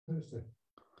Thursday.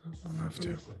 I have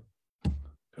to.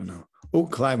 Don't know. Oh,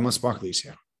 Clive Musbarkley's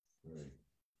here.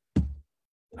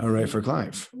 Hooray for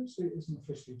Clive. Thursday isn't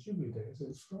officially Jubilee Day, is it?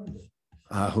 It's Friday.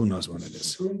 Who knows when it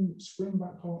is? Spring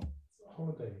back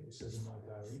holiday, it says in my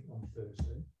diary, on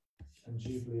Thursday, and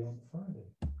Jubilee on Friday.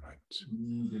 Right.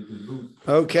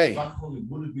 Okay. Bank holiday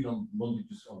would have been on Monday,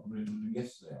 just on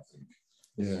yesterday, I think.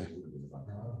 Yeah.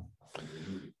 Yeah.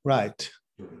 Right.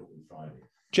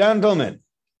 Gentlemen,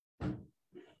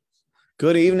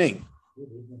 good evening.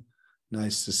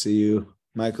 Nice to see you,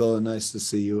 Michael. Nice to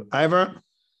see you, Ivor.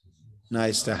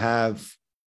 Nice to have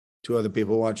two other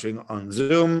people watching on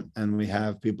Zoom, and we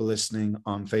have people listening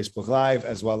on Facebook Live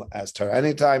as well as Torah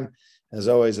Anytime. As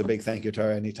always, a big thank you,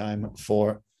 Torah Anytime,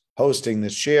 for hosting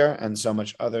this share and so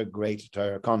much other great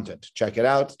Torah content. Check it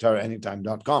out,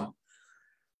 TorahAnytime.com.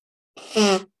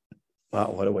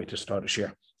 Wow, what a way to start a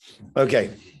share.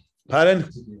 Okay, pardon?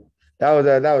 That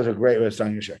was a great way of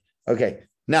starting a share. Okay,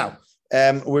 now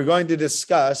we're going to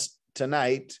discuss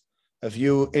tonight a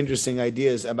few interesting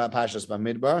ideas about Parasha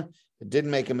Bamidbar. I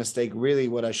didn't make a mistake. Really,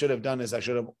 what I should have done is I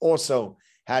should have also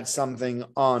had something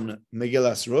on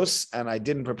Megillas Rus, and I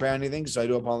didn't prepare anything, so I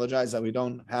do apologize that we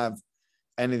don't have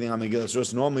anything on Megillas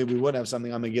Rus. Normally, we would have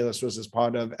something on Megillas Rus as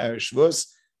part of Eresh Shavuos,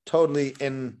 totally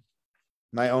in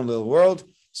my own little world,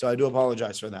 so I do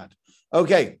apologize for that.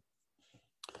 Okay,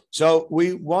 so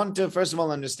we want to, first of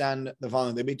all, understand the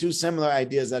following. There'll be two similar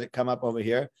ideas that come up over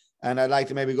here, and I'd like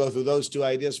to maybe go through those two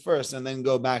ideas first and then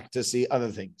go back to see other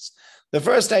things. The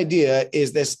first idea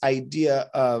is this idea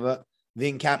of the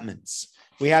encampments.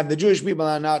 We have the Jewish people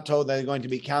are not told they're going to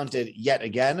be counted yet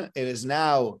again. It is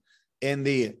now in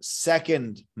the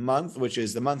second month, which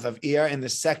is the month of Iyar, in the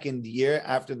second year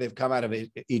after they've come out of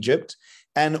Egypt.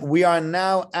 And we are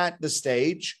now at the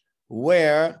stage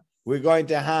where we're going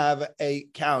to have a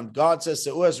count. God says,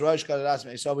 so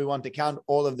we want to count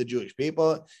all of the Jewish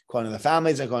people, according to the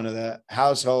families, according to the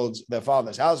households, their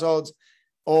fathers' households,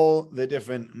 all the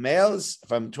different males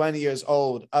from 20 years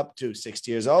old up to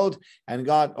 60 years old. And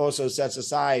God also sets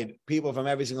aside people from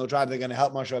every single tribe. They're going to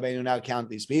help Moshe Rabbeinu now count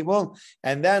these people.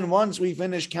 And then once we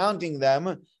finish counting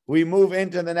them, we move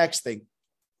into the next thing,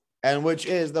 and which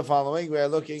is the following. We're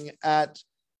looking at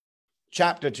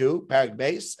chapter 2, Parak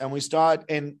Base, and we can start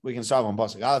on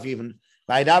Pasuk Aleph even.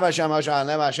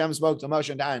 Hashem spoke to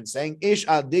Moshe and Aaron, saying, Ish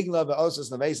al digla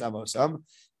ve'osas neveis avosam,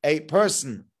 a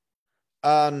person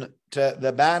on to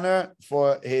the banner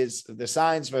for the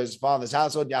signs for his father's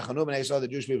household. Yachanu b'nei Yisrael, the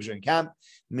Jewish people should encamp.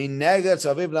 Mineged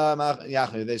tzaviv la'amach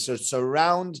yachnu. They should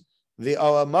surround the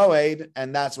Oel Moed,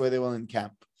 and that's where they will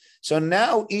encamp. So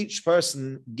now each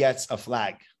person gets a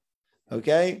flag.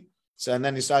 Okay? So, and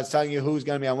then he starts telling you who's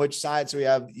going to be on which side. So we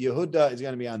have Yehuda is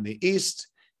going to be on the east,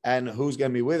 and who's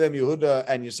going to be with him, Yehuda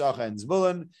and Yisachar and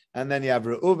Zebulun, and then you have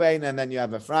Reuven, and then you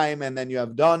have Ephraim, and then you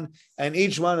have Dan, and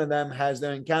each one of them has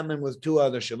their encampment with two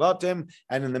other Shavatim,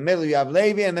 and in the middle you have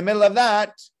Levi, in the middle of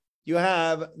that you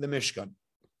have the Mishkan.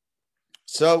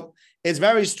 So it's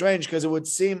very strange because it would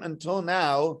seem until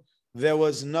now there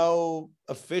was no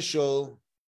official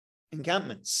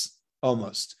encampments,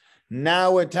 almost.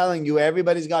 Now we're telling you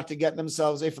everybody's got to get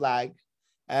themselves a flag,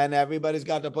 and everybody's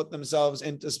got to put themselves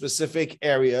into specific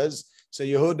areas. So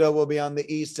Yehuda will be on the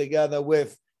east together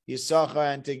with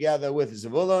Yisachar and together with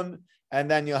Zebulun,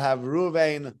 and then you'll have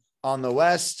Reuven on the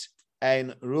west,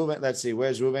 and Reuven, let's see,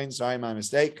 where's Reuven? Sorry, my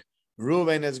mistake.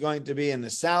 Reuven is going to be in the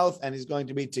south, and he's going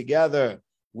to be together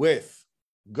with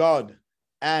God,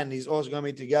 and he's also going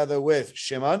to be together with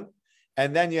Shimon.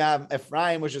 And then you have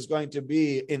Ephraim, which is going to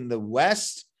be in the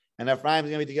west, and Ephraim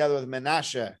is going to be together with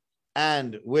Menashe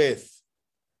and with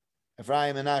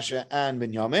Ephraim, Menashe, and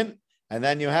Binyamin. And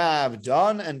then you have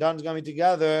Dan, and Dan's going to be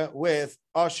together with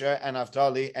Asher and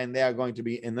Naphtali, and they are going to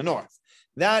be in the north.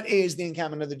 That is the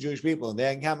encampment of the Jewish people.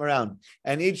 They encamp around.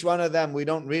 And each one of them, we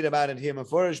don't read about it here in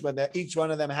Mefurish, but each one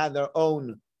of them had their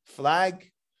own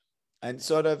flag. And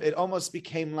sort of, it almost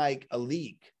became like a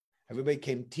league. Everybody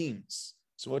became teams.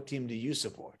 So what team do you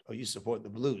support? Oh, you support the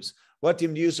Blues. What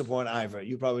team do you support, Ivor?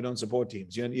 You probably don't support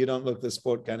teams. You don't look the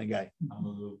sport kind of guy. I'm a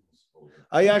Liverpool supporter.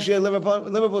 Are you actually a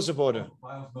Liverpool supporter?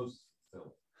 By osmosis,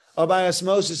 Phil. Oh, by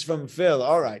osmosis from Phil.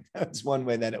 All right. That's one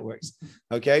way that it works.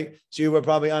 Okay. So you were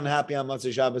probably unhappy on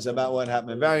Motzei Shabbos about what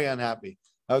happened. Very unhappy.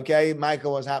 Okay.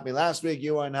 Michael was happy last week.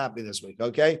 You were unhappy this week.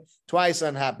 Okay. Twice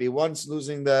unhappy. Once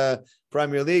losing the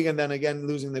Premier League and then again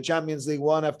losing the Champions League,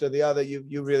 one after the other.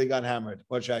 You really got hammered.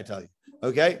 What should I tell you?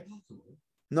 Okay.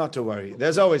 Not to worry.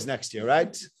 There's always next year,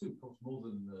 right?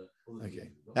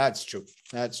 Okay. That's true.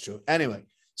 That's true. Anyway,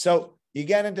 so you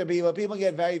get into people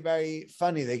get very, very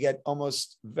funny. They get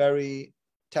almost very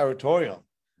territorial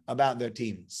about their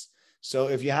teams. So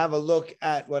if you have a look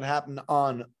at what happened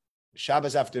on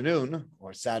Shabbos afternoon,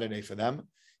 or Saturday for them,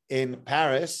 in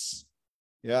Paris,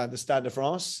 the Stade de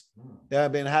France, they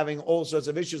have been having all sorts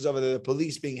of issues over the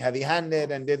police being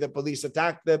heavy-handed, and did the police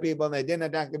attack the people, and they didn't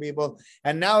attack the people.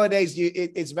 And nowadays,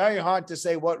 it's very hard to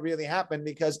say what really happened,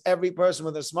 because every person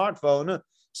with a smartphone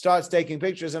starts taking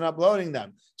pictures and uploading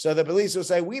them. So the police will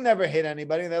say, we never hit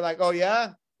anybody. And they're like, oh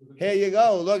yeah, here you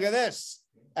go, look at this.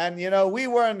 And we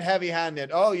weren't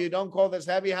heavy-handed. Oh, you don't call this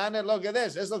heavy-handed? Look at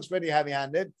this. This looks pretty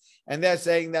heavy-handed. And they're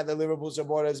saying that the Liverpool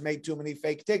supporters made too many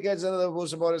fake tickets. And the Liverpool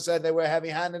supporters said they were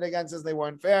heavy-handed against us. They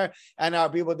weren't fair. And our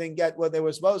people didn't get what they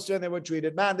were supposed to. And they were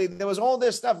treated badly. There was all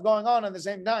this stuff going on at the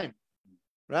same time.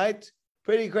 Right?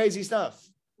 Pretty crazy stuff.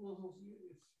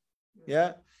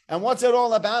 Yeah. And what's it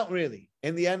all about, really,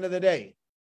 in the end of the day?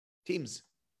 Teams.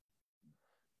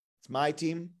 It's my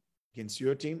team against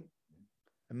your team.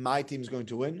 And my team's going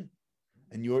to win,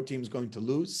 and your team's going to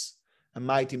lose, and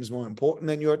my team's more important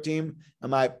than your team, and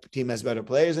my team has better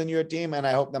players than your team, and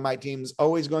I hope that my team's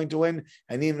always going to win.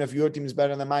 And even if your team's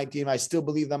better than my team, I still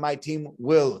believe that my team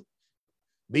will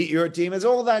beat your team. There's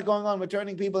all that going on. We're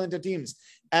turning people into teams.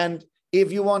 And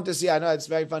if you want to see, I know it's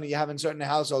very funny, you have in certain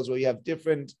households where you have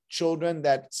different children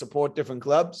that support different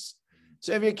clubs.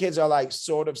 So if your kids are like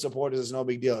sort of supporters, it's no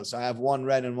big deal. So I have one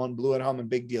red and one blue at home, and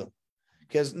big deal.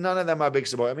 Because none of them are big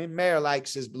supporters. I mean, Mayor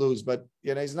likes his Blues, but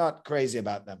he's not crazy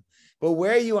about them. But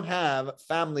where you have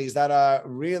families that are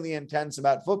really intense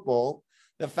about football,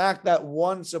 the fact that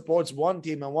one supports one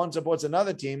team and one supports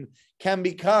another team can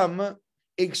become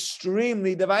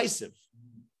extremely divisive.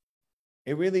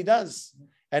 It really does.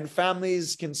 And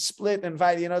families can split and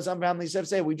fight. Some families have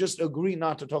said, we just agree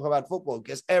not to talk about football,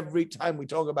 because every time we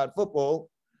talk about football,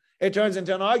 it turns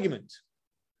into an argument.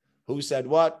 Who said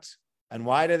what? And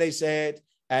why do they say it?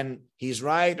 And he's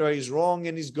right or he's wrong,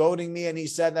 and he's goading me, and he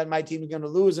said that my team is going to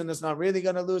lose, and it's not really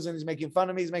going to lose, and he's making fun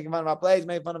of me, he's making fun of our players,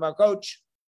 making fun of our coach,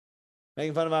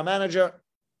 making fun of our manager.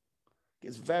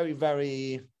 It's very,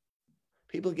 very,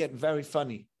 people get very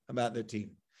funny about their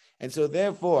team. And so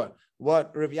therefore,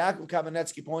 what Rav Yaakov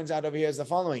Kamenetsky points out over here is the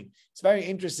following. It's very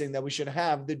interesting that we should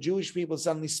have the Jewish people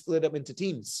suddenly split up into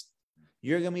teams.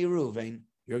 You're going to be Reuven,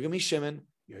 you're going to be Shimon,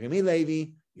 you're going to be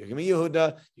Levi, you're going to be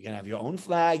Yehuda, you're going to have your own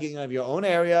flag, you're going to have your own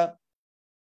area.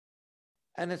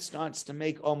 And it starts to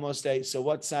make almost so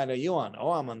what side are you on?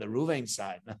 Oh, I'm on the Reuven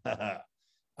side.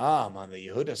 I'm on the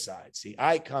Yehuda side. See,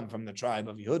 I come from the tribe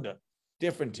of Yehuda,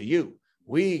 different to you.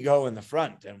 We go in the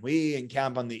front and we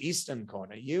encamp on the eastern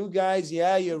corner. You guys,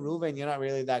 yeah, you're Reuven, you're not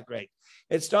really that great.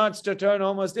 It starts to turn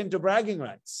almost into bragging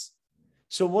rights.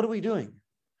 So what are we doing?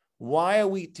 Why are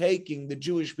we taking the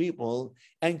Jewish people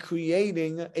and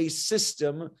creating a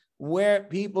system where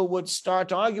people would start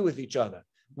to argue with each other?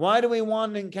 Why do we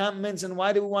want encampments, and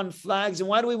why do we want flags, and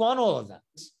why do we want all of that?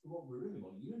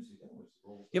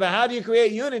 Yeah, but how do you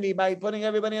create unity? By putting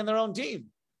everybody on their own team.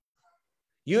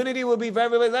 Unity will be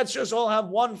very, let's just all have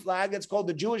one flag. It's called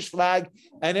the Jewish flag,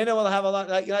 and then it will have a lot,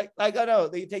 like I know,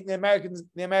 they take the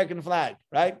American flag,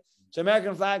 right? So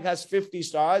American flag has 50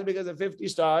 stars because the 50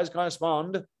 stars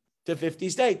correspond to 50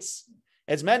 states.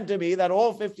 It's meant to be that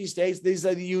all 50 states, these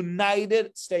are the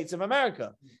United States of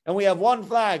America. And we have one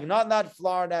flag, not that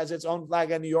Florida has its own flag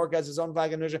and New York has its own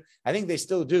flag and New Jersey. I think they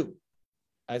still do.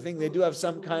 I think they do have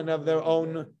some kind of their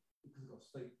own.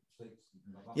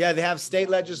 Yeah, they have state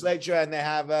legislature, and they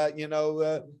have,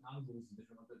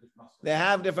 they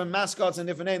have different mascots and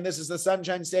different names. This is the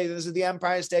Sunshine State, and this is the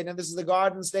Empire State, and this is the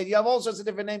Garden State. You have all sorts of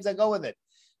different names that go with it.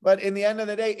 But in the end of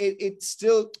the day, it's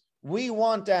still, we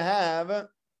want to have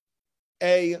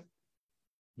a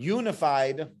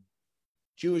unified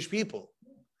Jewish people.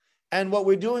 And what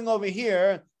we're doing over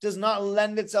here does not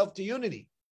lend itself to unity.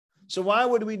 So why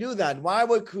would we do that? Why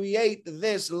would create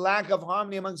this lack of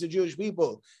harmony amongst the Jewish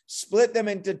people, split them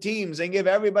into teams and give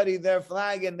everybody their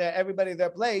flag and everybody their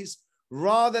place,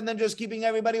 rather than just keeping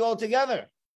everybody all together?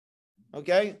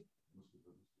 Okay?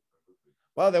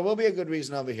 Well, there will be a good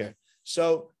reason over here.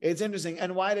 So it's interesting.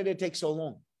 And why did it take so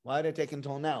long? Why did it take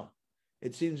until now?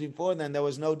 It seems before then there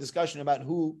was no discussion about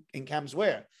who encamps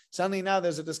where. Suddenly now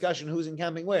there's a discussion who's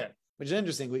encamping where, which is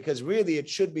interesting because really it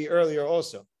should be earlier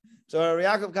also. So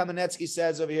Yaakov Kamenetsky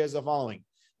says over here is the following.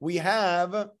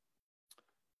 We're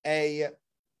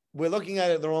looking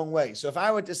at it the wrong way. So if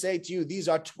I were to say to you, these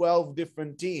are 12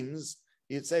 different teams,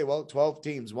 you'd say, well, 12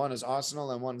 teams. One is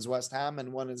Arsenal, and one is West Ham,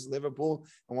 and one is Liverpool,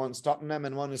 and one's Tottenham,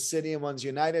 and one is City, and one's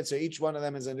United. So each one of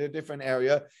them is in a different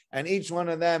area, and each one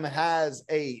of them has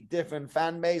a different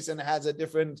fan base and has a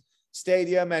different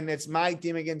stadium, and it's my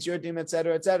team against your team, et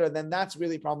cetera, then that's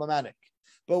really problematic.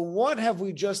 But what have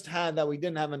we just had that we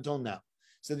didn't have until now?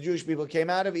 So the Jewish people came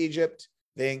out of Egypt.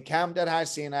 They encamped at Har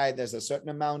Sinai. There's a certain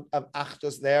amount of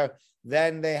achdus there.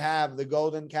 Then they have the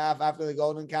golden calf. After the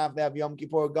golden calf, they have Yom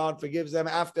Kippur. God forgives them.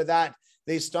 After that,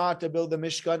 they start to build the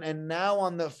Mishkan. And now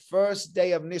on the first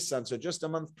day of Nisan, so just a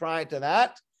month prior to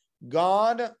that,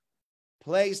 God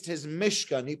placed his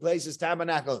Mishkan, he placed his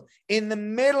tabernacle in the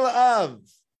middle of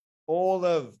all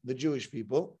of the Jewish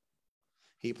people.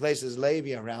 He places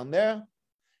Levi around there,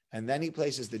 and then he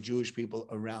places the Jewish people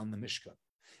around the Mishkan.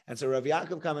 And so Rav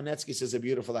Yaakov Kamenetsky says a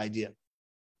beautiful idea.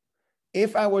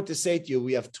 If I were to say to you,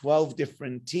 we have 12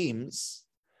 different teams,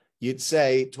 you'd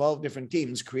say 12 different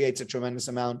teams creates a tremendous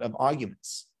amount of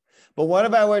arguments. But what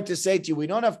if I were to say to you, we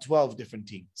don't have 12 different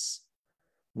teams.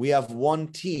 We have one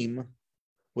team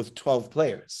with 12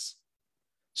 players.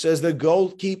 So is the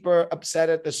goalkeeper upset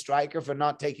at the striker for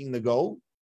not taking the goal?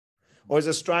 Or is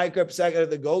the striker upset at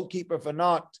the goalkeeper for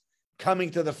not coming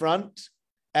to the front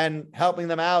and helping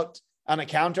them out on a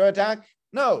counterattack?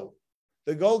 No.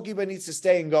 The goalkeeper needs to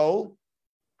stay in goal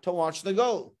to watch the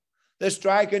goal. The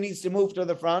striker needs to move to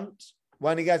the front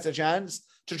when he gets a chance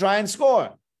to try and score.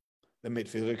 The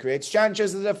midfielder creates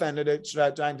chances, the defender is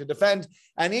trying to defend.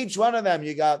 And each one of them,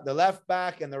 you got the left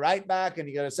back and the right back, and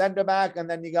you got a center back, and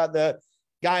then you got the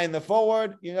guy in the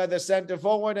forward, you got the center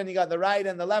forward, and you got the right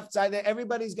and the left side there.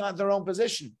 Everybody's got their own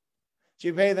position. So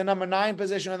you pay the number 9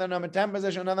 position or the number 10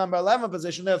 position or the number 11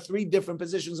 position. There are 3 different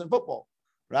positions in football,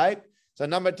 right? So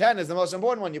number 10 is the most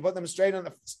important one. You put them straight on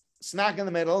the smack in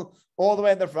the middle, all the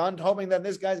way at the front, hoping that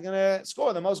this guy's going to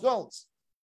score the most goals.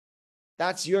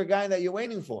 That's your guy that you're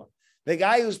waiting for. The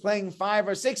guy who's playing 5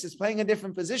 or 6 is playing a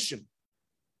different position.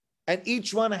 And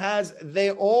each one they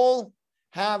all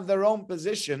have their own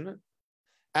position.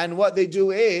 And what they do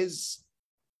is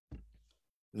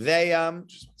they,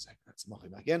 just one second, let's mock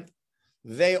it back in.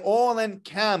 They all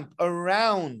encamp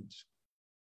around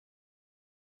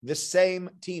the same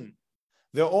team.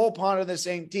 They're all part of the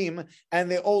same team,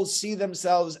 and they all see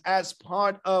themselves as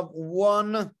part of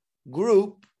one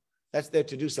group that's there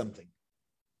to do something.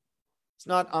 It's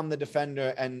not I'm the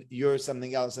defender and you're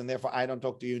something else, and therefore I don't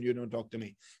talk to you and you don't talk to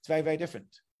me. It's very, very different.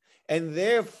 And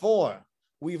therefore,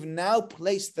 we've now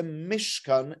placed the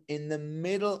Mishkan in the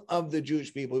middle of the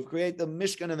Jewish people. We've created the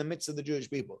Mishkan in the midst of the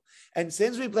Jewish people. And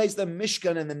since we placed the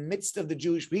Mishkan in the midst of the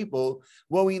Jewish people,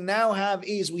 what we now have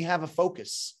is we have a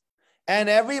focus. And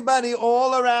everybody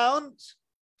all around,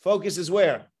 focus is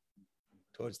where?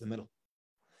 Towards the middle.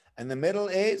 And the middle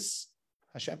is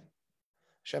Hashem.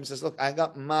 Hashem says, look, I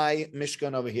got my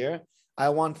Mishkan over here. I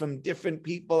want from different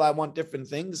people, I want different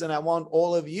things, and I want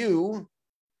all of you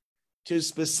to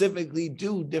specifically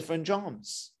do different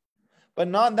jobs. But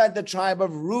not that the tribe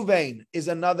of Ruvain is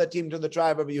another team to the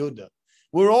tribe of Yehuda.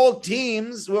 We're all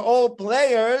teams, we're all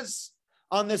players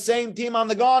on the same team, on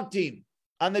the God team,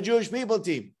 on the Jewish people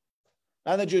team.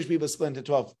 Now the Jewish people split into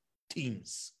 12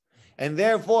 teams. And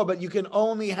therefore, but you can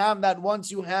only have that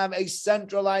once you have a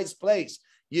centralized place.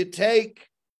 You take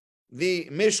the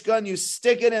Mishkan, you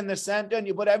stick it in the center, and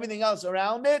you put everything else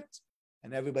around it,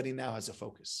 and everybody now has a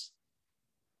focus.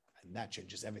 And that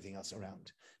changes everything else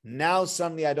around. Now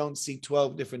suddenly I don't see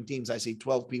 12 different teams. I see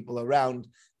 12 people around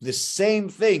the same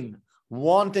thing,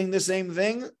 wanting the same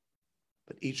thing,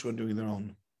 but each one doing their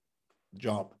own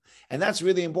job. And that's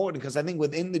really important, because I think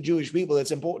within the Jewish people,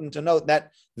 it's important to note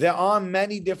that there are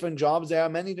many different jobs. There are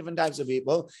many different types of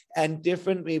people, and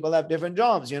different people have different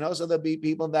jobs, So there'll be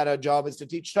people that their job is to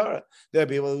teach Torah. There are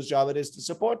people whose job it is to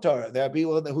support Torah. There are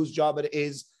people whose job it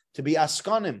is to be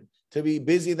askonim, to be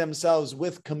busy themselves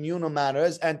with communal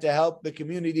matters and to help the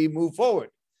community move forward.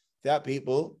 There are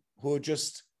people who are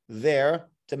just there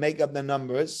to make up the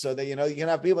numbers so that, you can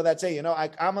have people that say,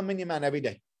 I'm a minyan man every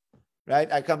day.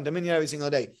 Right? I come to minyan every single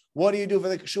day. What do you do for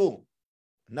the shul?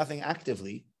 Nothing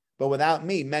actively, but without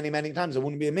me, many, many times, it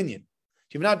wouldn't be a minyan.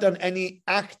 You've not done any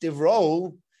active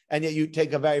role, and yet you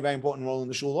take a very, very important role in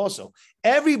the shul also.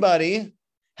 Everybody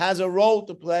has a role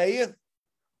to play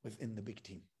within the big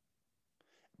team.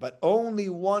 But only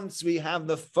once we have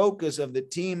the focus of the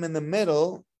team in the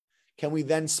middle can we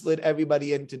then split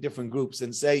everybody into different groups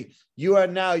and say, your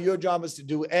job is to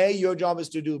do A, your job is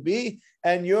to do B,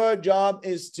 and your job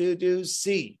is to do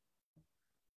C.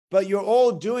 But you're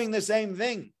all doing the same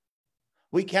thing.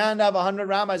 We can't have 100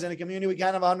 rabbis in a community. We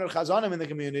can't have 100 chazanim in the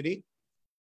community.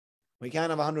 We can't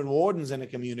have 100 wardens in a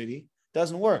community. It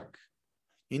doesn't work.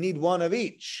 You need one of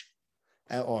each.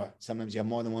 Or sometimes you have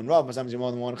more than one rav, sometimes you have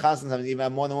more than one chazan, sometimes you even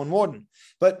have more than one warden.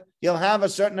 But you'll have a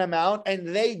certain amount,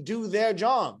 and they do their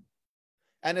job.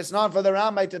 And it's not for the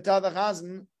rabbi to tell the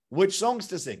chazan which songs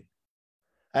to sing.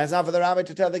 And it's not for the rabbi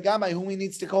to tell the gabbai whom he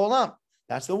needs to call up.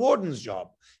 That's the warden's job.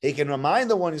 He can remind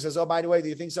the one who says, oh, by the way, do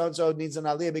you think so-and-so needs an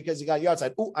aliyah because he got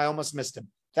yahrzeit? Oh, I almost missed him.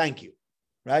 Thank you.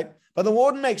 right? But the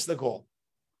warden makes the call.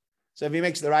 So if he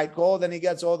makes the right call, then he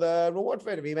gets all the reward for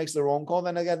it. If he makes the wrong call,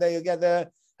 then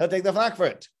he'll take the flak for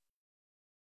it.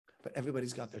 But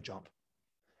everybody's got their job.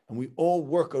 And we all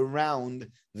work around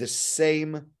the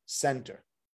same center.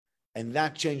 And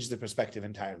that changes the perspective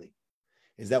entirely.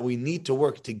 Is that we need to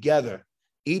work together,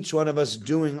 each one of us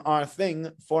doing our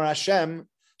thing for Hashem,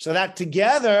 so that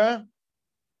together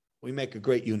we make a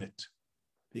great unit.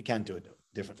 You can't do it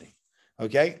differently.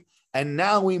 Okay? And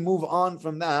now we move on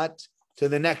from that to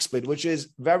the next bit, which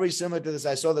is very similar to this.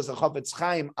 I saw this, the Chofetz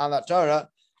Chaim ala Torah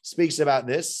speaks about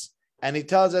this, and he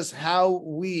tells us how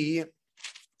we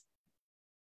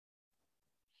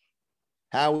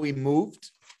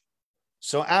moved.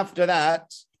 So after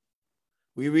that,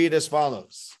 we read as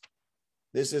follows.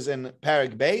 This is in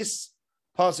Perek Beis,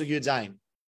 Pasuk Yud Zayin.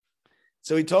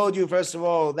 So he told you, first of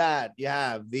all, that you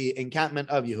have the encampment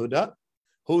of Yehuda.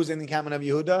 Who's in the encampment of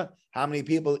Yehuda? How many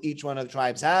people each one of the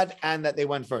tribes had, and that they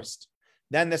went first.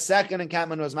 Then the second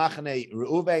encampment was Machane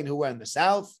Reuven, who were in the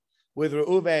south. With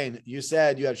Reuven, you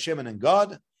said you had Shimon and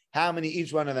Gad. How many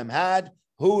each one of them had?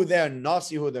 Who their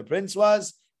Nasi, who the prince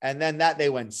was. And then that they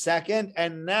went second.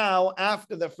 And now,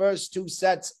 after the first two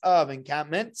sets of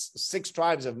encampments, 6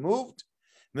 tribes have moved.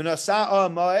 Minasa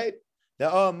Moed, the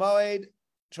Moed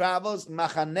travels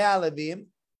Machaneh Levim,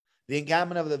 the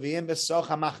encampment of Levim,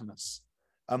 Besocha Machnas,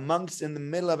 amongst in the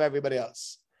middle of everybody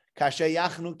else. Kashe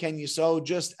Yachnu Ken Yisol,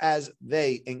 just as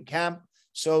they encamp,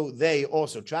 so they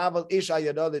also travel. Isha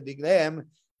Yadol Digleim,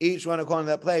 each one according to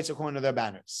their place, according to their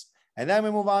banners. And then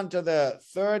we move on to the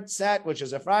third set, which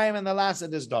is Ephraim, and the last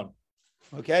set is done.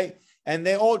 Okay? And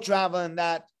they all travel in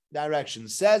that direction.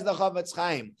 Says the Chofetz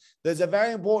Chaim, there's a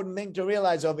very important thing to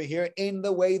realize over here in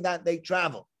the way that they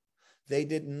travel. They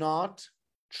did not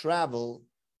travel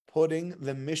putting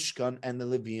the Mishkan and the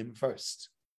Levim first.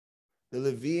 The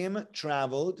Levim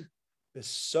traveled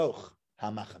Besoch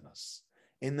HaMachanos.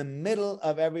 In the middle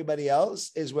of everybody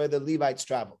else is where the Levites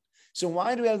traveled. So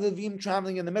why do we have the Levim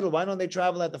traveling in the middle? Why don't they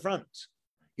travel at the front?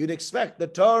 You'd expect the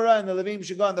Torah and the Levim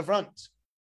should go in the front.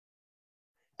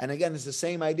 And again, it's the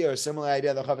same idea, or similar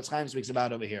idea that Chofetz Chaim speaks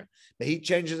about over here. But he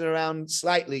changes it around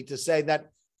slightly to say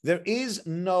that there is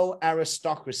no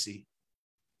aristocracy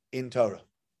in Torah.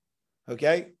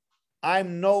 Okay?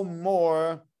 I'm no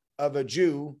more of a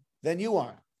Jew than you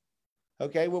are.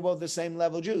 Okay? We're both the same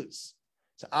level Jews.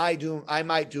 So I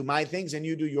might do my things and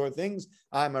you do your things.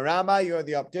 I'm a rabbi, you're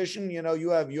the optician, you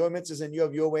have your mitzvahs and you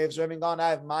have your way of serving God. I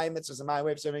have my mitzvahs and my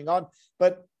way of serving God,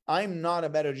 but I'm not a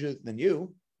better Jew than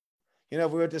you.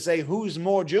 If we were to say who's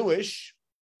more Jewish,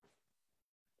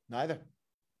 neither.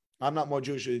 I'm not more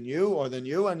Jewish than you, and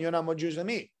you're not more Jewish than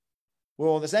me. We're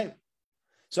all the same.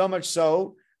 So much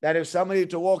so that if somebody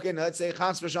to walk in, let's say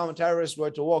Chas v'Shalom, terrorists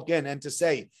were to walk in and to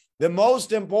say, the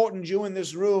most important Jew in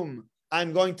this room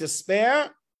I'm going to spare,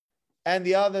 and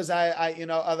the others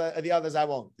the others I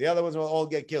won't. The other ones will all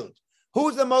get killed.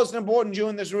 Who's the most important Jew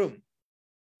in this room?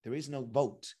 There is no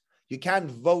vote. You can't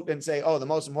vote and say, oh, the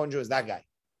most important Jew is that guy.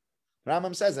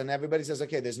 Rambam says, and everybody says,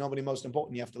 okay, there's nobody most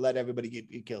important. You have to let everybody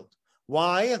get killed.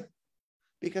 Why?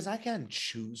 Because I can't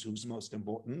choose who's most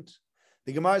important.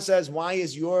 The Gemara says, why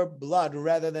is your blood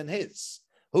rather than his?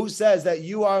 Who says that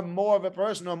you are more of a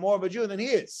person or more of a Jew than he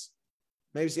is?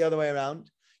 Maybe it's the other way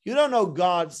around. You don't know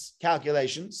God's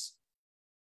calculations.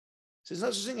 So there's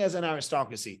no such thing as an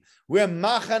aristocracy. We're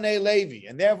Machane Levi,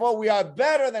 and therefore we are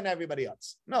better than everybody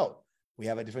else. No, we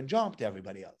have a different job to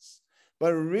everybody else.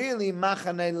 But really,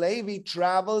 Machane Levi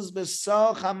travels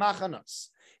Besoch HaMachanos.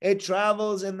 It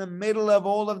travels in the middle of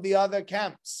all of the other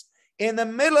camps, in the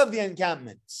middle of the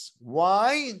encampments.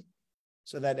 Why?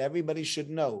 So that everybody should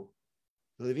know.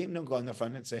 The Levim don't go in the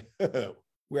front and say,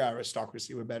 we're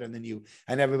aristocracy, we're better than you,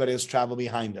 and everybody else travel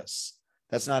behind us.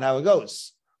 That's not how it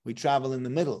goes. We travel in the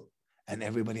middle, and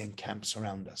everybody encamps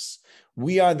around us.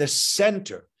 We are the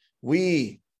center.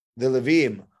 We, the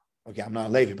Levim, okay, I'm not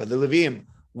a Levi, but the Levim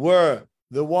were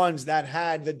the ones that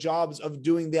had the jobs of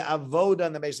doing the avodah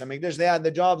in the Beis HaMikdash. They had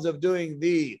the jobs of doing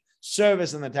the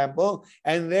service in the temple,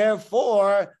 and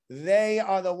therefore they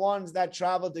are the ones that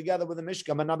travel together with the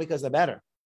Mishkan, but not because they're better.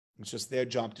 It's just their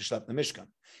job to schlep the Mishkan.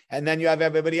 And then you have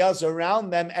everybody else around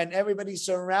them, and everybody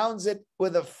surrounds it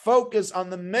with a focus on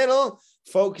the middle,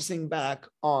 focusing back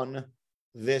on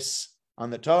this, on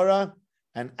the Torah,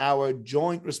 and our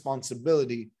joint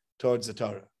responsibility towards the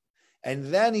Torah.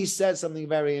 And then he said something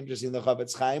very interesting, the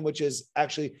Chofetz Chaim, which is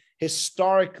actually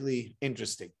historically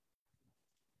interesting.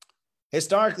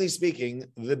 Historically speaking,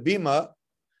 the Bima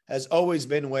has always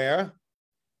been where?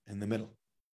 In the middle.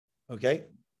 Okay?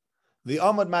 The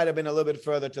Amud might have been a little bit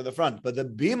further to the front, but the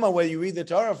Bima where you read the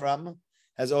Torah from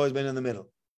has always been in the middle.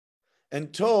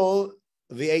 Until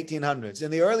the 1800s.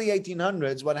 In the early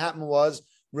 1800s, what happened was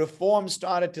reform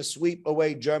started to sweep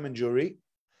away German Jewry.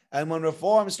 And when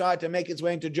reform started to make its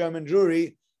way into German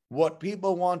Jewry, what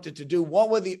people wanted to do, what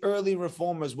were the early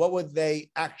reformers, what were they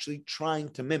actually trying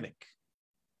to mimic?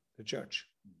 The church.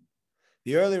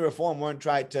 The early reform weren't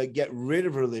trying to get rid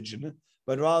of religion,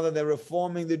 but rather they're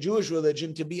reforming the Jewish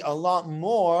religion to be a lot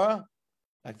more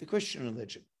like the Christian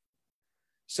religion.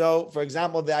 So, for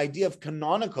example, the idea of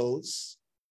canonicals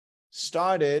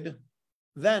started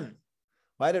then.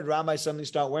 Why did rabbis suddenly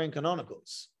start wearing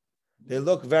canonicals? They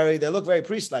look very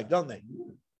priest-like, don't they?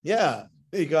 Yeah,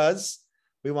 because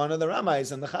we wanted the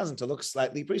rabbis and the chazan to look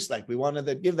slightly priest-like. We wanted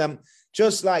to give them,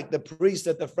 just like the priest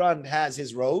at the front has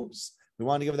his robes, we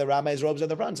want to give the rabbis robes at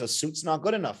the front. So suit's not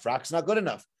good enough, frock's not good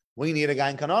enough. We need a guy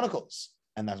in canonicals.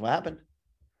 And that's what happened.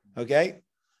 Okay?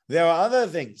 There are other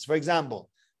things. For example,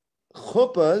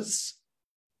 chuppahs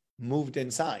moved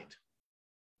inside.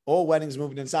 All weddings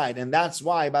moved inside. And that's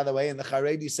why, by the way, in the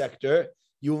Haredi sector,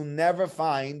 you'll never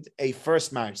find a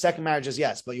first marriage. Second marriages,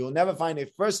 yes, but you'll never find a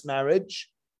first marriage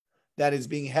that is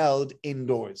being held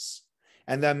indoors.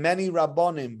 And there are many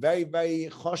rabbonim, very, very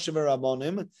choshev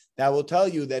rabbonim, that will tell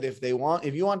you that if you want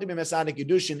to be Mesadik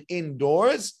Kedushin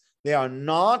indoors, they are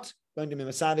not going to be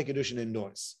Mesadik Kedushin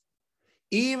indoors.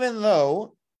 Even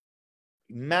though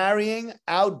marrying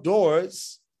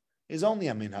outdoors is only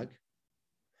a minhag.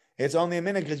 It's only a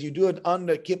minhag because you do it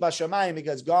under Kippah Shamayim,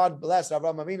 because God blessed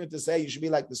Avraham Avinu to say you should be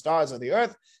like the stars of the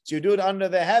earth. So you do it under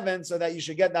the heaven so that you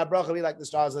should get that bracha, be like the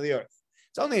stars of the earth.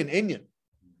 It's only an Indian.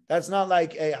 That's not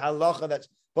like a halacha.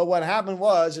 But what happened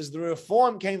is the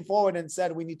reform came forward and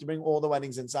said we need to bring all the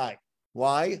weddings inside.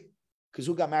 Why? Because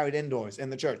who got married indoors in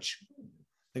the church?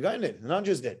 The guy did. The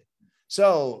non-Jews did.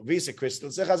 So, Visa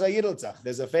Christel,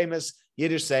 there's a famous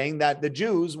Yiddish saying that the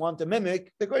Jews want to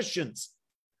mimic the Christians.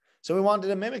 So we wanted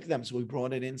to mimic them, so we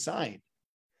brought it inside.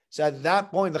 So at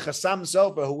that point, the Chassam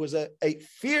Sofer, who was a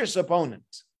fierce opponent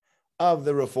of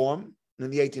the reform in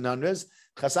the 1800s,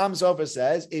 Chassam Sofer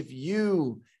says, if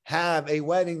you have a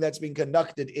wedding that's been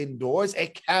conducted indoors,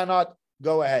 it cannot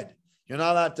go ahead. You're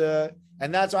not allowed to,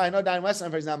 and that's why I know Dan Westheim,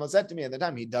 for example, said to me at the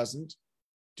time, he doesn't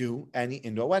do any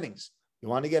indoor weddings. You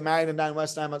want to get married in Dan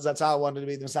Westheim, that's how I wanted to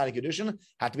be the Mesadik Kedushin,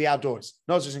 had to be outdoors.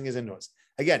 No such thing as indoors.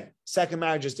 Again, second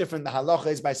marriage is different. The halacha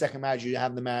is by second marriage, you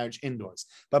have the marriage indoors.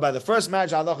 But by the first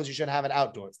marriage, the halacha is you should have it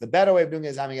outdoors. The better way of doing it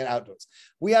is having it outdoors.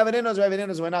 We have it indoors,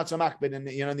 we're not so makbid. And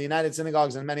in the United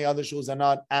Synagogues and many other shuls are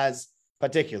not as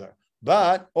particular.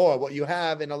 But, or what you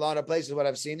have in a lot of places, what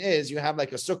I've seen is you have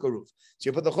like a sukkah roof. So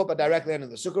you put the chuppah directly under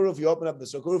the sukkah roof, you open up the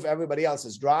sukkah roof, everybody else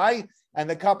is dry, and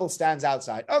the couple stands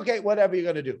outside. Okay, whatever you're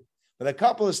going to do. But the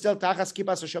couple is still tachas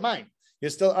kippas shamayim. You're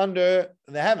still under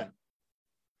the heaven.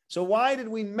 So why did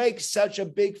we make such a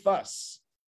big fuss?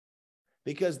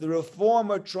 Because the Reform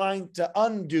are trying to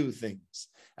undo things.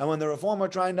 And when the Reform are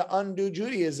trying to undo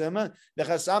Judaism, the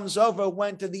Chassam Sofer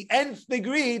went to the nth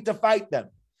degree to fight them.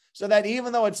 So that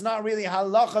even though it's not really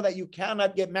halacha that you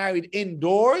cannot get married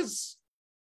indoors,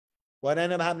 what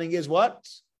ended up happening is what?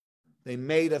 They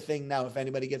made a thing now. If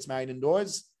anybody gets married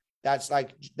indoors, that's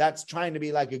trying to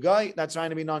be like a guy, that's trying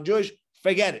to be non-Jewish,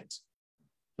 forget it.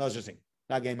 No such thing.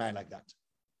 Not getting married like that.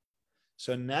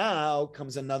 So now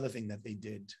comes another thing that they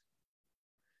did.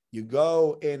 You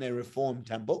go in a Reform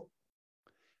temple,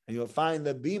 and you'll find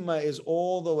the bima is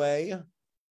all the way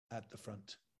at the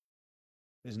front.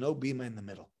 There's no bima in the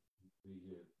middle.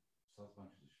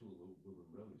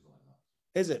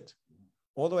 Is it?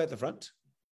 All the way at the front?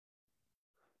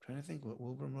 I'm trying to think what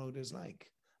Wilburn Road is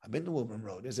like. I've been to Wilburn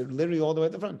Road. Is it literally all the way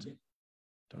at the front?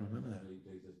 Don't remember that.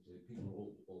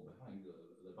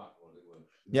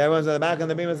 Yeah, everyone's at the back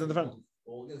and the beam is at the front.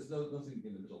 There's nothing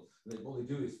in the middle. What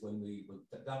they do is when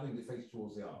davening they face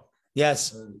towards the ark.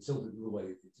 Yes. And tilt it the way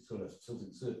it's got a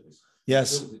tilting surface.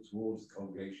 Yes. Tilt it towards the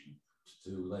congregation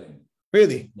to lane.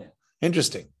 Really? Yeah.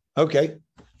 Interesting. Okay.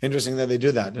 Interesting that they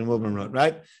do that in Wilburn Road,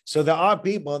 right? So there are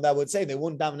people that would say they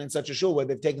wouldn't daven in such a shul where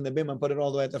they've taken the bim and put it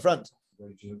all the way at the front.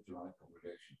 Very Germanic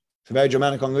congregation. It's a very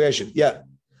Germanic congregation. Yeah.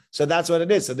 So that's what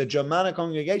it is. So the Germanic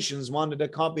congregations wanted to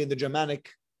copy the Germanic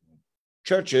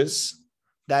churches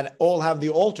that all have the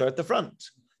altar at the front.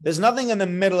 There's nothing in the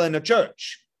middle in a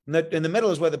church. In the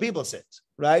middle is where the people sit,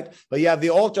 right? But you have the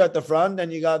altar at the front,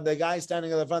 and you got the guy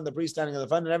standing at the front, the priest standing at the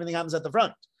front, and everything happens at the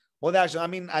front. Well, actually, I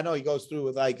mean, I know he goes through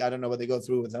with I don't know what they go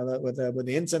through with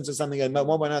the incense or something. And one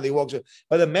point or another, he walks through,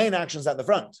 but the main action's at the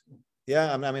front.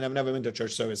 Yeah, I mean, I've never been to a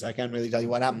church service. I can't really tell you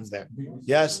what happens there.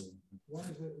 Yes. Why is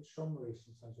it Shomri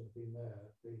sometimes have been there?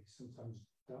 They sometimes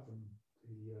daven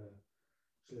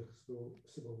the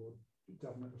civil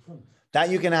daven at the front. That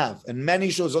you can have. In many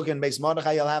shuls, look in Beis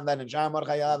Mordechai, you'll have that. In Shar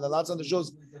Mordechai, you'll have that. Lots of the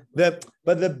shuls. But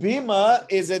the bima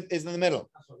is in the middle,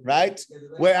 right?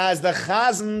 Whereas the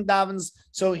chazan davens.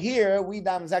 So here we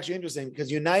daven is actually interesting because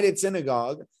United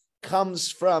Synagogue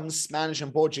comes from Spanish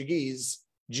and Portuguese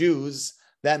Jews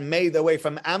that made their way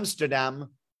from Amsterdam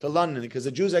to London because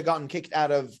the Jews had gotten kicked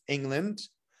out of England.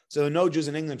 So there were no Jews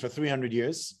in England for 300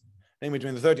 years. In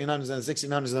between the 1300s and the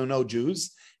 1600s, there were no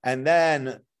Jews. And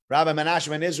then Rabbi Menashe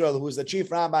ben Israel, who was the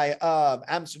chief rabbi of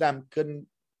Amsterdam,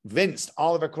 convinced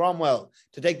Oliver Cromwell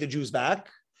to take the Jews back.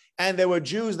 And there were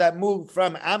Jews that moved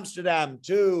from Amsterdam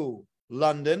to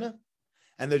London.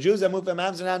 And the Jews that moved from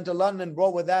Amsterdam to London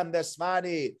brought with them their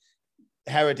Sephardi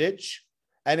heritage.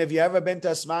 And if you've ever been to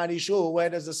a Sephardi shul, where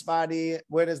does the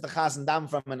chazan dam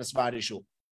from in a Sephardi shul?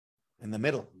 In the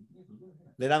middle.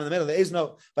 They dam in the middle. There is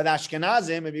no, but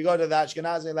Ashkenazim, if you go to the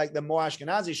Ashkenazi, like the more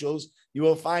Ashkenazi shuls, you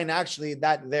will find actually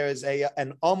that there is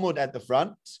an omud at the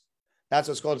front. That's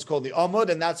what's called. It's called the omud,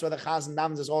 and that's where the chazan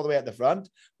dams is all the way at the front.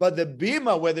 But the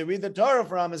bima, where they read the Torah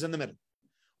from, is in the middle.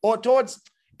 Or towards,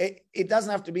 it doesn't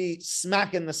have to be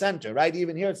smack in the center, right?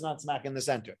 Even here, it's not smack in the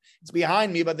center. It's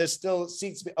behind me, but there's still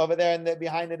seats over there and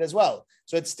behind it as well.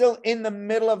 So it's still in the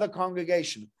middle of the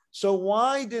congregation. So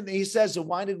why did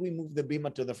we move the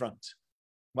bima to the front?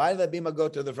 Why did the bima go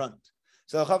to the front?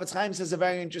 So Chafetz Chaim says a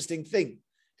very interesting thing.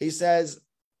 He says,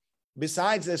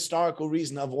 besides the historical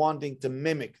reason of wanting to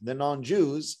mimic the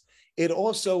non-Jews, it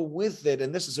also with it,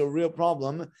 and this is a real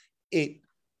problem, it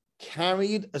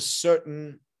carried a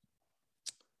certain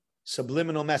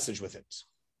subliminal message with it.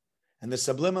 And the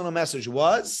subliminal message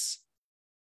was,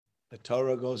 the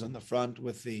Torah goes on the front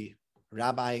with the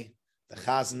rabbi, the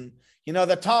chazan. You know,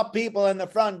 the top people in the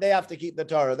front, they have to keep the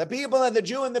Torah. The people and the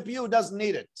Jew in the pew doesn't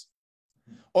need it.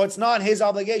 Or it's not his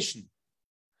obligation.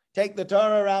 Take the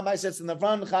Torah, rabbi sits in the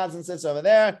front, chazan sits over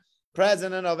there,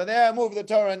 president over there, move the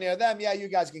Torah near them. Yeah, you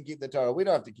guys can keep the Torah. We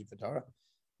don't have to keep the Torah.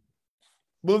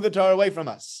 Move the Torah away from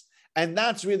us. And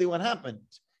that's really what happened.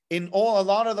 In a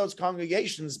lot of those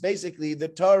congregations, basically, the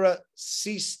Torah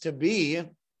ceased to be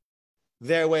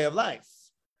their way of life.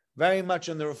 Very much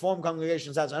in the Reform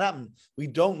congregations, that's what happened. We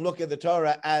don't look at the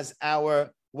Torah as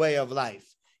our way of life.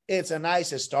 It's a nice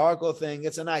historical thing.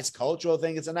 It's a nice cultural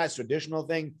thing. It's a nice traditional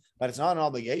thing, but it's not an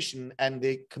obligation. And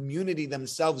the community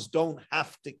themselves don't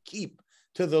have to keep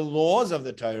to the laws of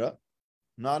the Torah.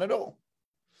 Not at all.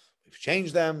 We've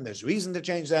changed them. There's reason to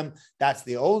change them. That's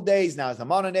the old days. Now it's the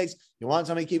modern days. You want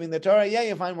somebody keeping the Torah? Yeah,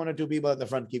 you find one or two people at the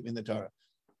front keeping the Torah.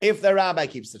 If the rabbi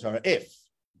keeps the Torah,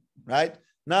 right?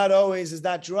 Not always is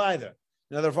that true either.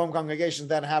 You know, the Reform congregations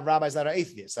that have rabbis that are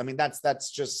atheists. I mean,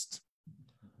 that's just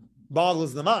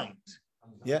boggles the mind.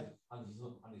 Yeah. And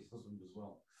his husband as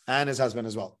well. And his husband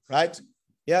as well, right?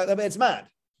 Yeah, I mean, it's mad,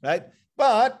 right?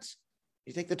 But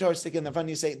you take the Torah, stick it in the front,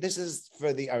 you say, this is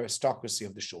for the aristocracy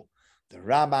of the shul. The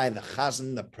rabbi, the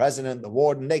chazan, the president, the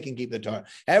warden, they can keep the Torah.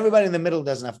 Everybody in the middle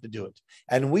doesn't have to do it.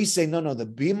 And we say, no, the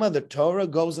bima, the Torah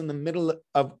goes in the middle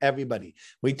of everybody.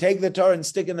 We take the Torah and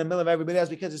stick it in the middle of everybody else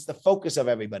because it's the focus of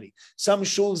everybody. Some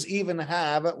shuls even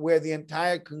have where the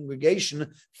entire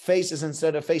congregation faces,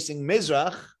 instead of facing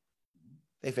Mizrach,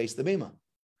 they face the bima.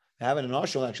 They have it in our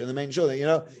shul, actually, the main shul. You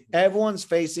know, everyone's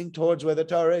facing towards where the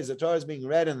Torah is. The Torah is being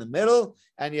read in the middle,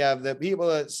 and you have the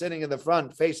people sitting in the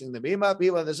front facing the bima,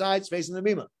 people on the sides facing the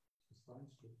bima.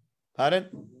 Pardon?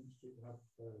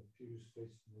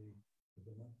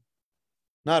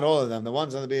 Not all of them. The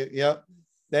ones on the bima,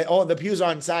 yeah. All the pews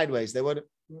aren't sideways. They would.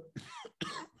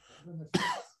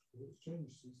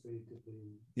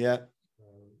 Yeah.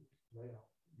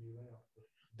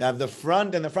 They have the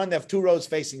front, and the front they have two rows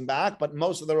facing back, but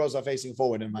most of the rows are facing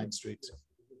forward in Main Street.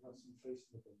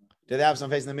 Did they have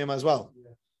some facing the bima as well?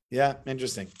 Yeah,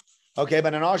 interesting. Okay,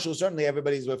 but in our shul, certainly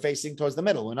we're facing towards the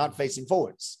middle. We're not facing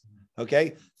forwards.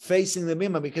 Okay, facing the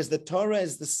bima, because the Torah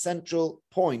is the central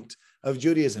point of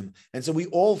Judaism. And so we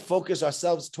all focus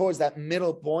ourselves towards that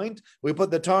middle point. We put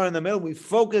the Torah in the middle, we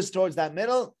focus towards that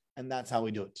middle, and that's how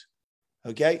we do it.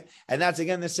 Okay, and that's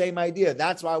again the same idea.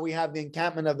 That's why we have the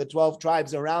encampment of the 12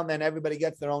 tribes around, then everybody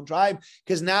gets their own tribe.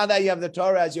 Because now that you have the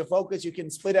Torah as your focus, you can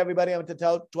split everybody up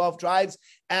into 12 tribes,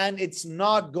 and it's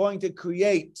not going to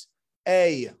create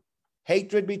a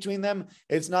hatred between them.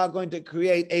 It's not going to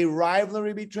create a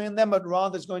rivalry between them, but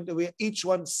rather it's going to be each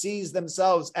one sees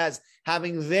themselves as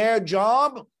having their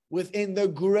job within the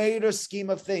greater scheme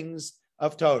of things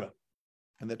of Torah.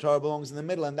 And the Torah belongs in the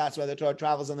middle, and that's why the Torah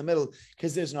travels in the middle,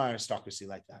 because there's no aristocracy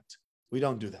like that. We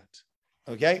don't do that.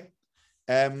 Okay?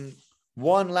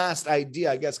 One last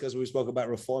idea, I guess, because we spoke about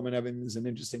reform and everything is an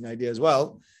interesting idea as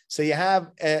well. So you have,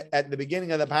 at the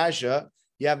beginning of the Parasha,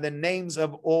 you have the names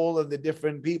of all of the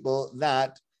different people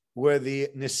that were the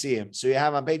Nisiim. So you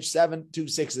have on page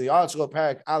 726 of the article,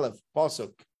 Parak Aleph,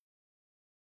 Pasuk.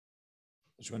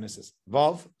 Which one is this?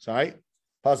 Vav, sorry.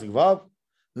 Pasuk Vav.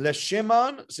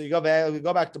 LeShimon. So we go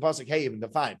back to Pasuk Hey, even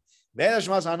define. These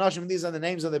are the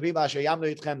names of the people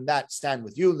that stand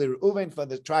with you. Reuven for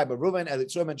the tribe of Reuven,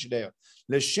 Elitzur and Shedeo.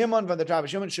 LeShimon for the tribe of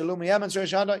Shimon, Shalumiel and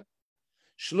Surashadai.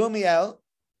 Shlumiel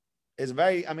is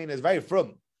very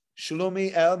from.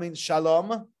 Shlumiel means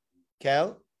shalom,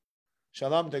 kel,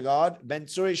 shalom to God. Ben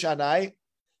Tsuri Shaddai,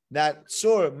 that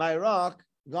Tsur, my rock,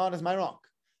 God is my rock.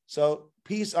 So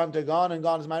peace unto God, and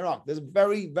God is my rock. This is a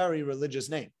very, very religious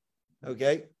name.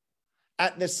 Okay.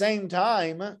 At the same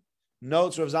time,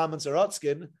 notes Rav Zalman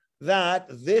Sorotskin that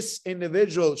this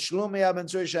individual, Shlumiel ben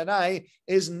Tsuri Shaddai,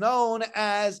 is known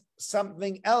as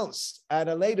something else at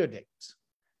a later date.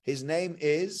 His name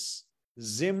is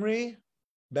Zimri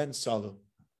ben Salu.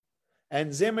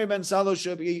 And Zimri ben Salu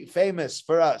should be famous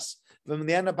for us from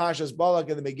the end of Pashas Balak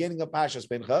and the beginning of Pashas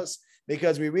Pinchas,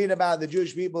 because we read about the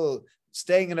Jewish people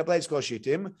staying in a place called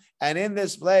Shittim, and in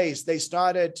this place they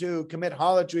started to commit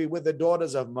harlotry with the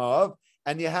daughters of Moab,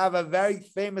 and you have a very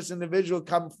famous individual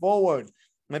come forward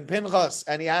when Pinchas,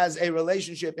 and he has a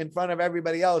relationship in front of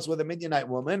everybody else with a Midianite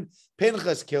woman.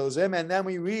 Pinchas kills him, and then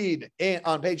we read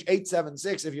on page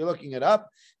 876, if you're looking it up,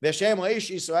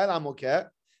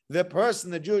 the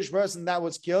person, the Jewish person that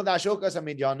was killed, Ashokas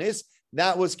HaMidyanis,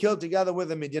 that was killed together with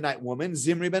a Midianite woman,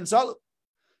 Zimri ben Salu.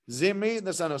 Zimri,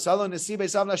 the son of Salu, Nasi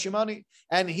Beisav Shimoni,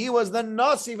 and he was the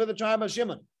Nasi for the tribe of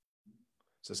Shimon.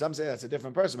 So some say that's a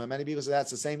different person, but many people say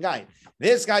that's the same guy.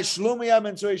 This guy, Shlumiel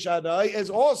ben Tsuri Shaddai, is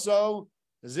also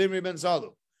Zimri ben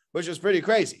Salu, which is pretty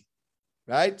crazy,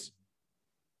 right?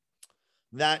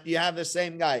 That you have the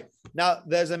same guy. Now,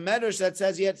 there's a medrash that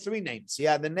says he had three names. He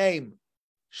had the name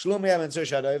Shlumiel ben Tsuri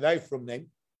Shaddai, very from name.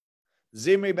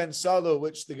 Zimri ben Salu,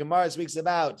 which the Gemara speaks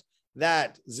about,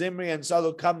 that Zimri and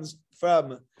Salu comes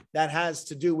from, that has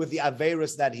to do with the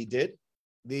Averis that he did,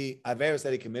 the Averis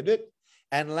that he committed.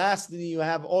 And lastly, you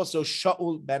have also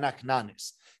Shaul ben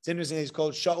Aknanis. It's interesting he's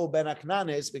called Shaul ben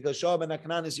Aknanis because Shaul ben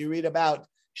Aknanis, you read about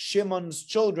Shimon's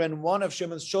children. One of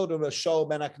Shimon's children was Shaul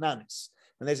ben Aknanis.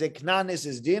 And they say Knanis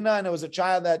is Dinah, and it was a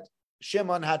child that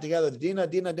Shimon had together with Dinah.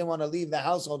 Dinah didn't want to leave the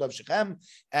household of Shechem,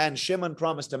 and Shimon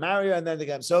promised to marry her, and then they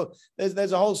came. So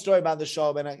there's a whole story about the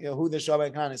Shaul ben, who the Shaul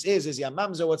ben Aknanis is. Is he a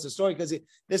mamzer? What's the story? Because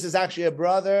this is actually a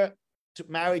brother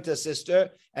married to a sister,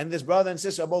 and this brother and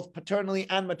sister are both paternally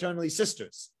and maternally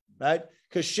sisters, right?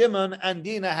 Because Shimon and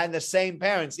Dinah had the same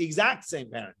parents, the exact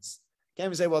same parents. Can't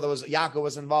even say, well, there was Yaakov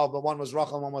was involved, but one was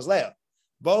Rachel and one was Leah.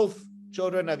 Both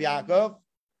children of Yaakov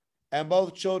and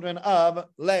both children of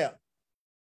Leah.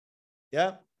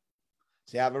 Yeah?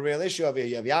 So you have a real issue over here.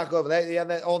 You have Yaakov, Leah, you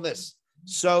have all this.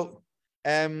 So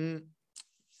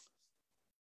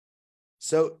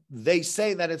they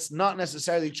say that it's not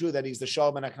necessarily true that he's the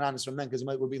Shaul ben Aknanis from then, because he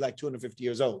would be like 250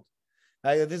 years old.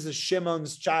 This is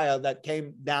Shimon's child that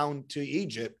came down to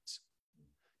Egypt.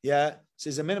 Yeah, so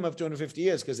it's a minimum of 250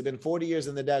 years because it's been 40 years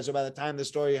in the desert by the time the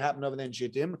story happened over there in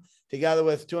Shittim, together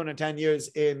with 210 years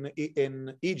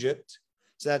in Egypt.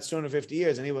 So that's 250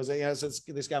 years. And he was, so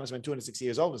this guy must have been 260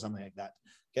 years old or something like that.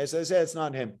 Okay, so they say it's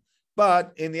not him.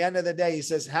 But in the end of the day, he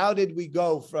says, how did we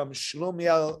go from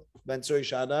Shlumiel ben Tsuri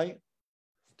Shaddai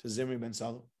to Zimri ben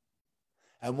Salu?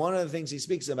 And one of the things he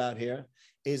speaks about here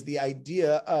is the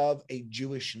idea of a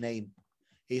Jewish name.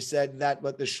 He said that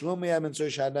what the Shlumiel ben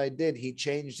Tsuri Shaddai did, he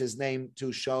changed his name to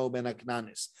Shaul ben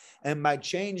Aknanis. And by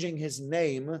changing his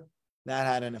name, that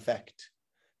had an effect.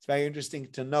 It's very interesting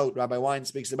to note, Rabbi Wein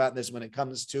speaks about this when it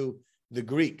comes to the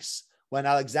Greeks. When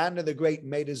Alexander the Great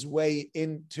made his way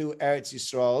into Eretz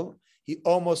Yisrael, he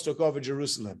almost took over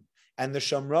Jerusalem. And the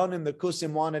Shomron and the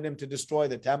Kusim wanted him to destroy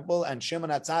the temple. And Shimon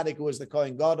HaTzadik, who was the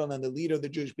Kohen Gadol and the leader of the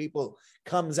Jewish people,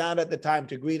 comes out at the time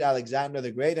to greet Alexander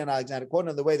the Great. And Alexander, according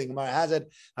to the way the Gemara has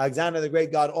it, Alexander the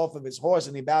Great got off of his horse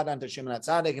and he bowed down to Shimon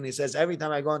HaTzadik. And he says, every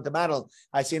time I go into battle,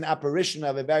 I see an apparition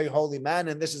of a very holy man.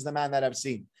 And this is the man that I've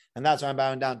seen. And that's why I'm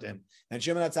bowing down to him. And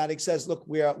Shimon HaTzadik says, look,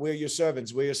 we're your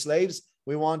servants. We're your slaves.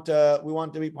 We want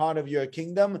to be part of your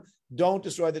kingdom. Don't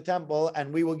destroy the temple.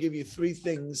 And we will give you three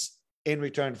things in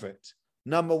return for it.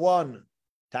 Number one,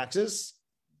 taxes,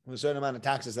 a certain amount of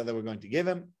taxes that they were going to give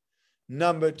him.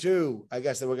 Number two, I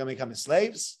guess they were going to become his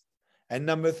slaves. And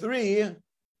number three,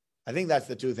 I think that's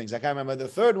the two things. I can't remember. The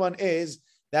third one is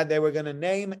that they were going to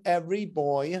name every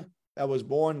boy that was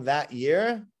born that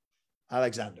year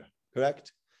Alexander,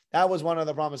 correct? That was one of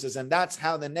the promises. And that's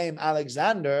how the name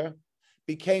Alexander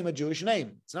became a Jewish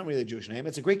name. It's not really a Jewish name.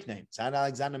 It's a Greek name. It's how did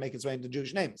Alexander make its way into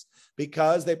Jewish names?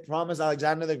 Because they promised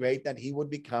Alexander the Great that he would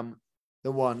become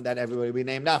the one that everybody will be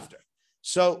named after.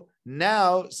 So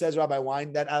now, says Rabbi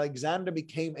Wein, that Alexander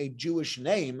became a Jewish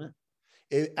name.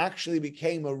 It actually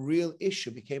became a real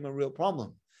issue, became a real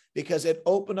problem, because it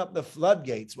opened up the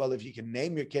floodgates. Well, if you can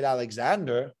name your kid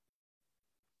Alexander,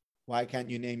 why can't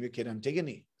you name your kid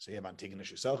Antigone? So you have Antigone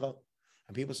Shisocho.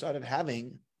 And people started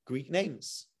having Greek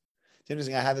names. It's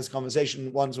interesting. I had this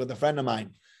conversation once with a friend of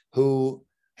mine who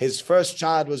his first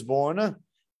child was born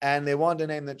and they wanted to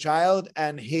name the child,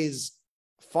 and his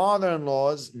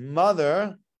father-in-law's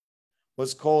mother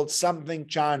was called something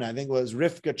Charna. I think it was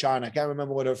Rivka Charna. I can't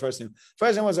remember what her first name.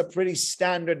 First name was a pretty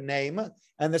standard name,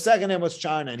 and the second name was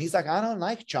Charna. And he's like, I don't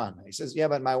like Charna. He says, yeah,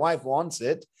 but my wife wants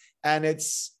it. And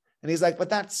he's like, but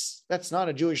that's not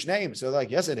a Jewish name. So they're like,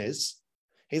 yes, it is.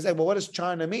 He's like, well, what does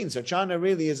Charna mean? So Charna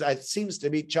really is, it seems to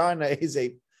be, Charna is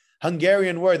a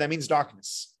Hungarian word that means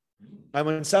darkness. And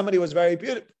when somebody was very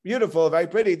beautiful, very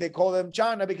pretty, they call them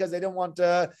Charna because they didn't want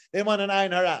an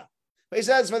ayin hara. But he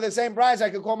says, for the same price, I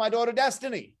could call my daughter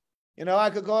Destiny. I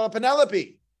could call her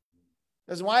Penelope.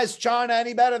 Because why is Charna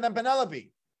any better than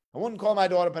Penelope? I wouldn't call my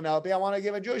daughter Penelope. I want to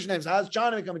give a Jewish name. So how's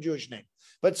Charna become a Jewish name?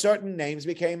 But certain names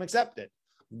became accepted.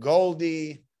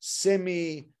 Goldie,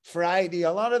 Simi, Friday,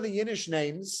 a lot of the Yiddish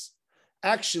names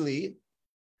actually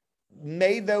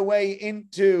made their way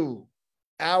into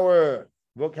our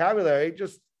vocabulary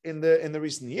just in the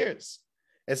recent years.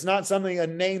 It's not a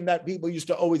name that people used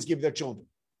to always give their children.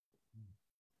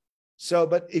 So,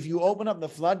 but if you open up the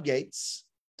floodgates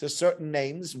to certain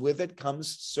names, with it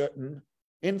comes certain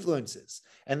influences.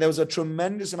 And there was a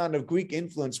tremendous amount of Greek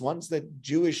influence. Once the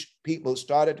Jewish people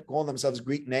started to call themselves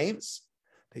Greek names,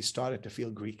 they started to feel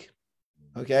Greek.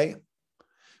 Okay?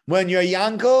 When you're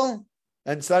Yankel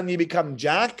and suddenly you become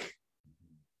Jack,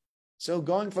 so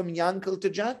going from Yankel to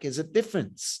Jack is a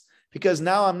difference, because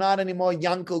now I'm not anymore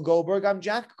Yankel Goldberg, I'm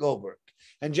Jack Goldberg.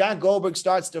 And Jack Goldberg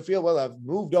starts to feel, well, I've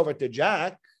moved over to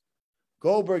Jack.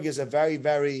 Goldberg is a very,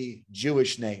 very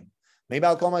Jewish name. Maybe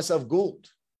I'll call myself Gould,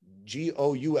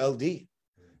 Gould.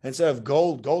 Instead of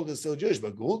Gold, Gold is still Jewish,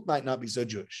 but Gould might not be so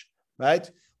Jewish, right?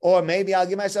 Or maybe I'll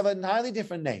give myself an entirely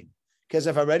different name, because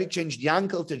if I already changed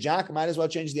Yankel to Jack, I might as well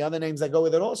change the other names that go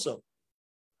with it also.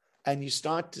 And you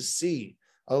start to see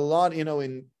a lot,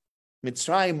 in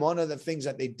Mitzrayim, one of the things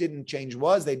that they didn't change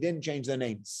was they didn't change their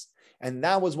names. And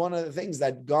that was one of the things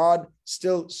that God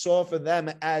still saw for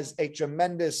them as a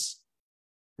tremendously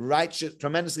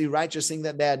righteous thing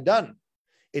that they had done.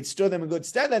 It stood them in good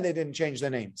stead that they didn't change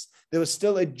their names. There was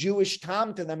still a Jewish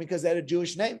tom to them because they had a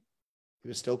Jewish name. He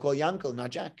was still called Yankel, not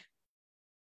Jack.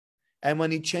 And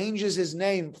when he changes his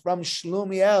name from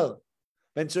Shlumiel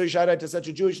Ben Tzuri to such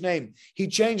a Jewish name, he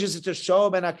changes it to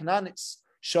Shaul ben Aknanis.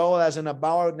 Shaul as an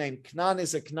Abar name,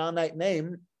 Knanis a Knanite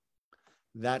name.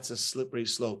 That's a slippery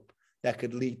slope that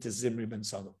could lead to Zimri ben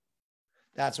Salom.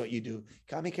 That's what you do.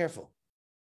 Gotta be careful.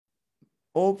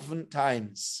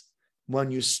 Oftentimes, when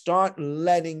you start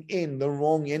letting in the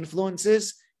wrong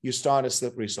influences, you start a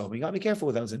slippery slope. You gotta be careful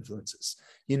with those influences.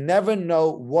 You never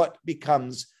know what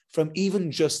becomes from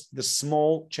even just the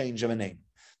small change of a name.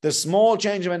 The small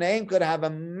change of a name could have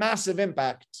a massive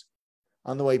impact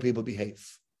on the way people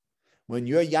behave. When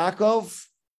you're Yaakov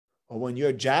or when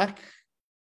you're Jack,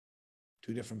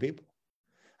 two different people.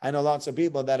 I know lots of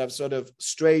people that have sort of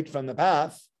strayed from the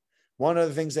path. One of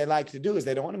the things they like to do is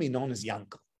they don't want to be known as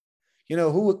Yankel.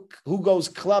 Who goes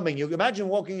clubbing? You imagine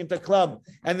walking into a club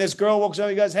and this girl walks over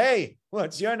and goes, hey,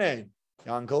 what's your name?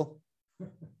 Yankel.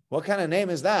 What kind of name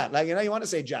is that? You want to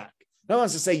say Jack. No one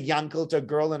wants to say Yankel to a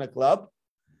girl in a club.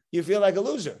 You feel like a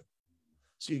loser.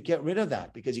 So you get rid of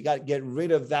that, because you got to get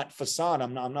rid of that facade.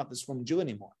 I'm not this from Jew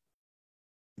anymore.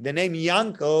 The name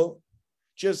Yankel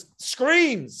just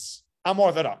screams, I'm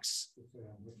Orthodox.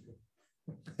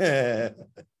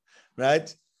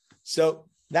 Right? So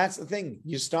that's the thing.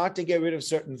 You start to get rid of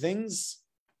certain things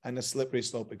and a slippery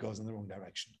slope, it goes in the wrong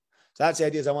direction. So that's the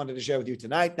ideas I wanted to share with you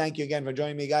tonight. Thank you again for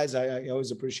joining me, guys. I always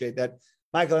appreciate that.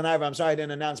 Michael and Ivor, I'm sorry I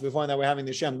didn't announce before that we're having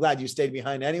the show. I'm glad you stayed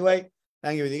behind anyway.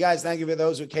 Thank you, guys. Thank you for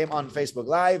those who came on Facebook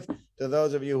Live, to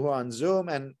those of you who are on Zoom,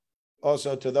 and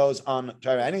also to those on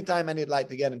Torah Anytime. And you'd like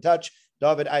to get in touch,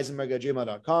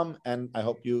 davideisenberg@gmail.com. And I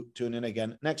hope you tune in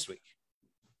again next week.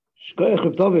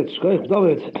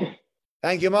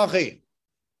 Thank you, Mochi.